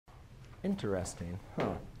Interesting. Huh.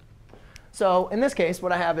 So in this case,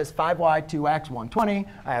 what I have is 5y, 2x, 120.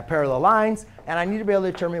 I have parallel lines. And I need to be able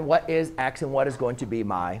to determine what is x and what is going to be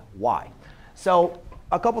my y. So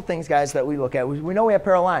a couple things, guys, that we look at. We know we have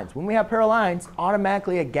parallel lines. When we have parallel lines,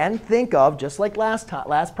 automatically, again, think of, just like last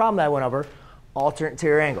problem that I went over, alternate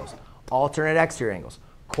interior angles, alternate exterior angles,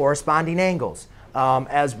 corresponding angles,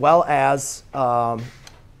 as well as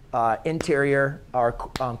interior or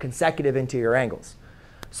consecutive interior angles.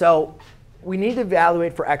 So we need to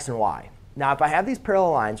evaluate for x and y. Now, if I have these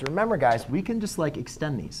parallel lines, remember, guys, we can just like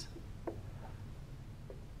extend these.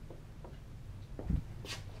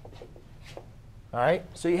 All right?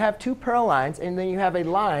 So you have two parallel lines, and then you have a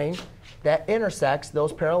line that intersects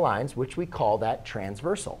those parallel lines, which we call that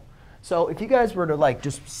transversal. So if you guys were to like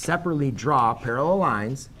just separately draw parallel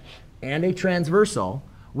lines and a transversal,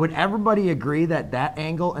 would everybody agree that that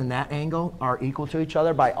angle and that angle are equal to each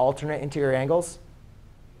other by alternate interior angles?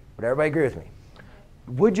 Would everybody agree with me?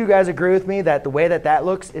 Would you guys agree with me that the way that that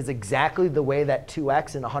looks is exactly the way that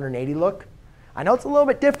 2x and 180 look? I know it's a little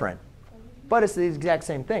bit different, but it's the exact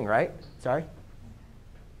same thing, right? Sorry?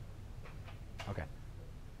 OK.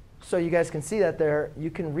 So you guys can see that there, you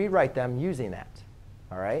can rewrite them using that.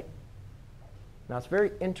 All right? Now, it's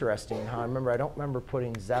very interesting how I don't remember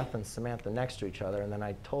putting Zeph and Samantha next to each other. And then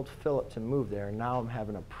I told Philip to move there. And now I'm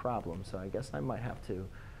having a problem. So I guess I might have to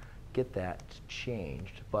get that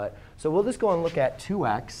changed. But so we'll just go and look at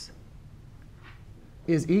 2x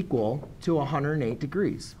is equal to 108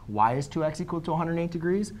 degrees. Why is 2x equal to 108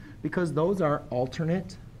 degrees? Because those are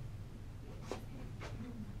alternate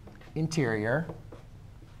interior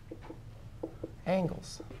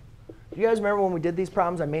angles. Do you guys remember when we did these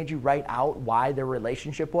problems, I made you write out why their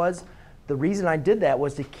relationship was? The reason I did that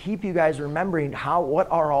was to keep you guys remembering what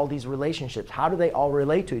are all these relationships? How do they all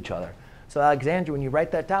relate to each other? So Alexandra, when you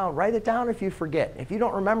write that down, write it down if you forget. If you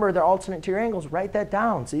don't remember their alternate interior angles, write that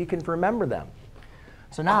down so you can remember them.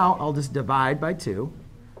 So now I'll just divide by 2,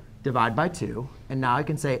 and now I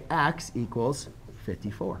can say x equals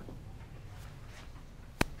 54.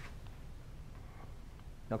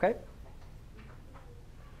 OK?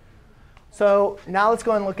 So now let's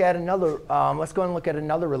go and look at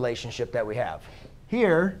another relationship that we have.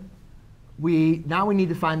 Here, now we need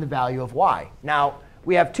to find the value of y. Now,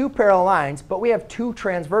 we have two parallel lines, but we have two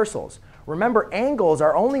transversals. Remember, angles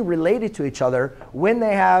are only related to each other when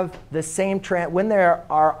they have the same when they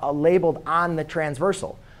are labeled on the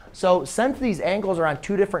transversal. So since these angles are on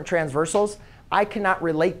two different transversals, I cannot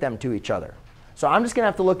relate them to each other. So I'm just going to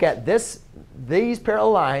have to look at these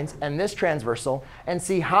parallel lines and this transversal and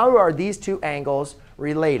see how are these two angles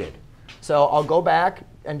related. So I'll go back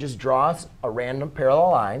and just draw a random parallel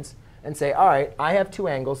lines and say, all right, I have two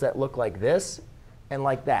angles that look like this and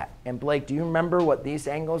like that. And Blake, do you remember what these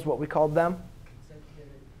angles, what we called them?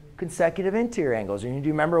 Consecutive interior angles. And do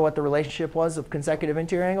you remember what the relationship was of consecutive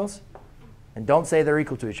interior angles? And don't say they're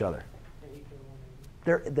equal to each other.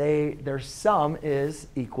 Their sum is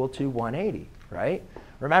equal to 180, right?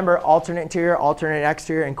 Remember, alternate interior, alternate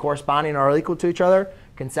exterior, and corresponding are equal to each other.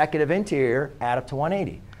 Consecutive interior add up to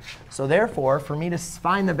 180. So therefore, for me to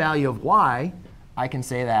find the value of y, I can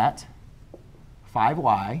say that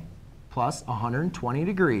 5y plus 120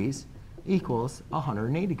 degrees equals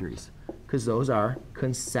 180 degrees, because those are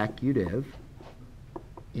consecutive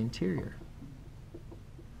interior.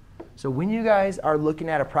 So when you guys are looking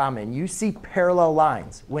at a problem and you see parallel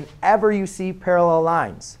lines, whenever you see parallel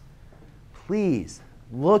lines, please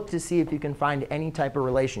look to see if you can find any type of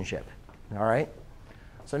relationship. All right?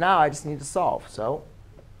 So now I just need to solve. So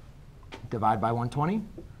divide by 120,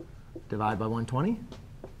 divide by 120.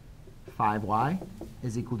 5y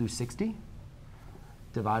is equal to 60.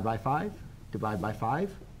 Divide by 5, divide by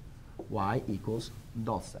 5. Y equals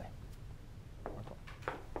 12.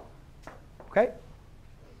 OK?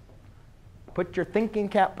 Put your thinking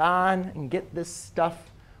cap on and get this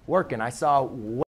stuff working. I saw